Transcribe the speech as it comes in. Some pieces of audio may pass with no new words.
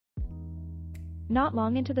Not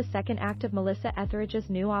long into the second act of Melissa Etheridge's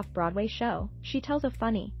new off-Broadway show, she tells a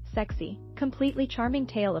funny, sexy, completely charming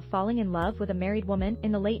tale of falling in love with a married woman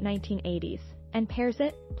in the late 1980s, and pairs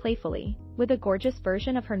it, playfully, with a gorgeous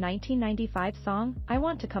version of her 1995 song, I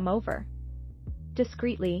Want to Come Over.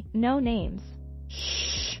 Discreetly, no names.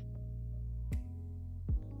 Shh.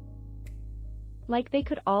 Like they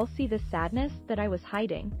could all see the sadness that I was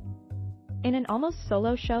hiding. In an almost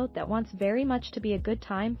solo show that wants very much to be a good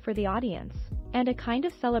time for the audience, and a kind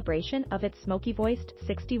of celebration of its smoky-voiced,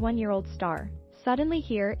 61-year-old star, suddenly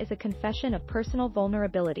here is a confession of personal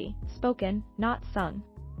vulnerability, spoken, not sung.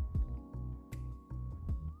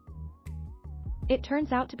 It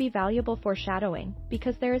turns out to be valuable foreshadowing,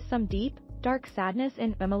 because there is some deep, dark sadness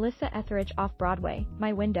in a Melissa Etheridge Off-Broadway,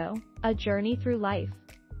 My Window, A Journey Through Life.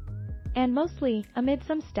 And mostly, amid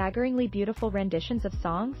some staggeringly beautiful renditions of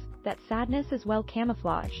songs, that sadness is well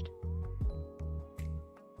camouflaged.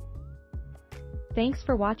 Thanks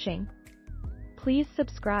for watching. Please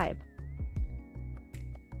subscribe.